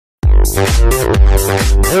சிம்புவோட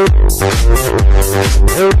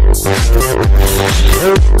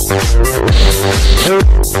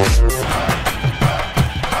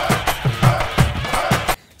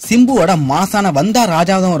மாசான வந்தா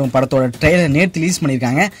ராஜாவதான் வரும் படத்தோட ட்ரெய்லர் நேற்று ரிலீஸ்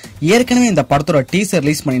பண்ணிருக்காங்க. ஏற்கனவே இந்த படத்தோட டீசர்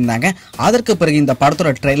ரிலீஸ் பண்ணியிருந்தாங்க. அதற்கு பிறகு இந்த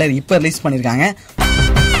படத்தோட ட்ரெய்லர் இப்ப ரிலீஸ் பண்ணிருக்காங்க.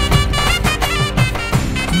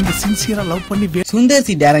 சுந்தர்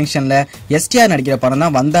சி டைரக்ஷன்ல STR நடிக்கிற படம்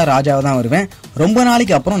தான் வந்தா ராஜாவதான் வருவேன். ரொம்ப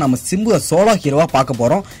நாளைக்கு அப்புறம் நம்ம சிம்புவை சோலோ ஹீரோவா பார்க்க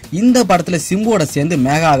போறோம். இந்த படத்துல சிம்புவோட சேர்ந்து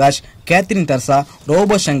Megha, Akash, Catherine, Teresa,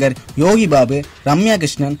 robot Shankar, யோகி, பாபு, ரம்யா,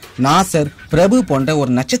 கிருஷ்ணன், நாசர், பிரபு போன்ற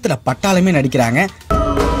ஒரு நட்சத்திர பட்டாளமே நடிக்கிறாங்க.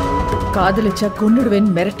 காதலிச்சா கொன்னுடுவேன்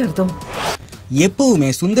மிரட்டறதும். எப்பவுமே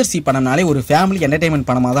சுந்தர் சி படம்னாலே ஒரு ஃபேமிலி என்டர்டைன்மெண்ட்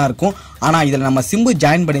படமா தான் இருக்கும். ஆனா இதுல நம்ம சிம்பு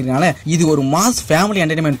ஜாயின் பண்ணிருக்கனால இது ஒரு மாஸ் ஃபேமிலி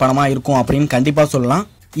என்டர்டைன்மெண்ட் படமா இருக்கும் அப்படின்னு கண்டிப்பா சொல்லலாம்.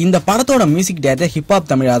 இந்த படத்தோட மியூசிக் டைரக்டர் ஹிப்ஹாப்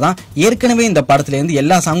தமிழா தான். ஏற்கனவே இந்த படத்துல இருந்து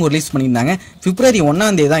எல்லா சாங்கும் ரிலீஸ் பண்ணியிருந்தாங்க. February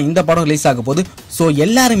 1 தான் இந்த படம் ரிலீஸ் ஆக போகுது. சோ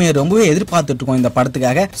எல்லாருமே ரொம்பவே எதிர்பார்த்துட்டு இருக்கோம் இந்த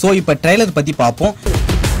படத்துக்காக. சோ இப்ப ட்ரெய்லர் பத்தி பார்ப்போம்.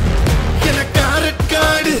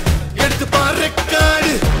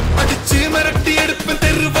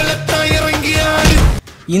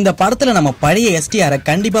 இந்த படத்துல நம்ம பழைய STR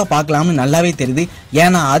கண்டிப்பா பார்க்கலாம்னு நல்லாவே தெரியுது.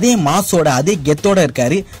 ஏன்னா அதே மாஸோட அதே கெத்தோட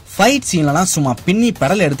இருக்காரு. ஃபைட் சீன்லாம் சும்மா பின்னி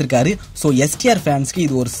பெடல் எடுத்திருக்காரு. சோ STR ஃபேன்ஸ்க்கு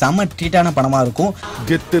இது ஒரு செம ட்ரீட்டான படமா இருக்கும்.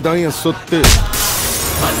 கெத்து தான் என் சொத்து.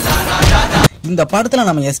 இந்த படத்துல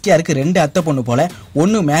நம்ம STRக்கு 2 அத்தை பொண்ணு போல,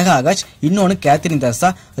 ஒன்னு மேகா, ஆகாஷ், இன்னொன்னு கேத்ரின், தெரசா.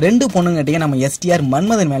 2 பொண்ணுங்கிட்டே நம்ம STR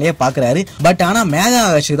மன்மதன் மேலேயே பாக்குறாரு. பட் ஆனா மேகா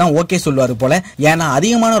ஆகாஷுக்கு தான் ஓகே சொல்லுவாரு போல. ஏன்னா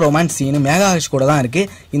அதிகமான ரொமான்ஸ் சீன் மேகா ஆகாஷ் கூட தான் இருக்கு.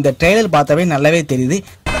 இந்த ட்ரெய்லர் பார்த்தாவே நல்லாவே தெரியுது.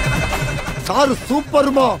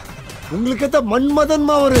 சூப்பர்மா, உங்களுக்கு ஏத்த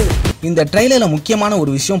மன்மதன்மா ஒரு. இந்த ட்ரெய்லர்ல முக்கியமான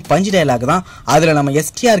ஒரு விஷயம் பஞ்ச் டயலாக் தான். அதுல நம்ம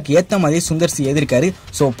STRக்கு ஏத்த மாதிரி சுந்தர் சி எதிர்க்காரு.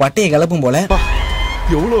 சோ பட்டையை கிளப்பும் போல.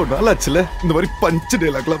 எவ்வளவு நாள் ஆச்சுல இந்த மாதிரி பஞ்ச்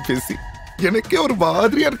டயலாக்லாம் பேசி, எனக்கே ஒரு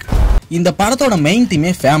மாதிரியா இருக்கு. இந்த படத்தோட மெயின்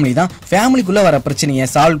தீமே ஃபேமிலி தான். ஃபேமிலிக்குள்ள வர பிரச்சனையை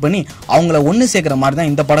சால்வ் பண்ணி அவங்கள ஒண்ணு சேர்க்கிற மாதிரி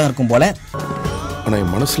தான் இந்த படம் இருக்கும் போல. ஆனா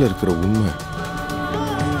என் மனசுல இருக்கிற உண்மை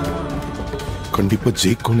கண்டிப்பா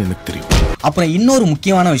ஜெயிக்கும்னு எனக்கு தெரியும். அப்புறம் இன்னொரு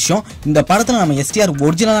முக்கியமான விஷயம், இந்த படத்துல நம்ம STR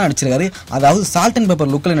ஒரிஜினலா நடிச்சிருக்காரு. அதாவது சால்ட் அண்ட்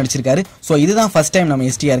பெப்பர் லுக்ல நடிச்சிருக்காரு. சோ இதுதான் ஃபர்ஸ்ட் டைம் நம்ம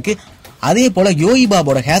STRக்கு. அதே போல யோகி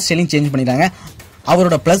பாபோட ஹேர் ஸ்டைலையும் சேஞ்ச் பண்ணிட்டாங்க.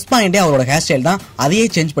 அவரோட பிளஸ் பாயிண்டே அவரோட ஹேர் ஸ்டைல் தான். அதையே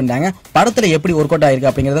சேஞ்ச் பண்ணிட்டாங்க. படத்துல எப்படி ஒர்க் அவுட் ஆயிருக்கு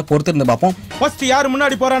அப்படிங்கறத பொறுத்து இருந்து பார்ப்போம். ஃபர்ஸ்ட் யார்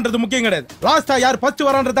முன்னாடி போறான்றது முக்கியம் கிடையாது, லாஸ்டா யார் ஃபர்ஸ்ட்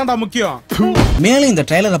வரான்றது தான்டா முக்கியம். மேலும் இந்த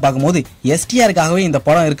ட்ரெய்லரை பார்க்கும்போது STRக்காகவே இந்த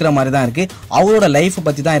படம் இருக்கிற மாதிரி தான் இருக்கு. அவரோட லைஃப்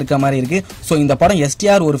பத்தி தான் இருக்கிற மாதிரி இருக்கு. சோ இந்த படம்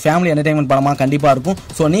STR ஒரு ஃபேமிலி என்டர்டைன்மெண்ட் படமா கண்டிப்பா இருக்கும்.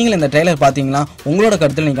 சோ நீங்க இந்த ட்ரெய்லர் பாத்தீங்கன்னா உங்களோட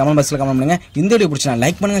கருத்துல நீங்க கமெண்ட் பாக்ஸ்ல கமெண்ட் பண்ணுங்க. இந்த வீடியோ பிடிச்சா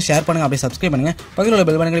லைக் பண்ணுங்க, ஷேர் பண்ணுங்க, அப்படியே சப்ஸ்கிரைப் பண்ணுங்க. பக்கத்துல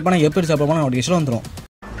பெல் பட்டனை கிளிக் பண்ணா எப்படி சப்போர்ட் பண்ணா நோட்டிஃபிகேஷன் வந்துரும்.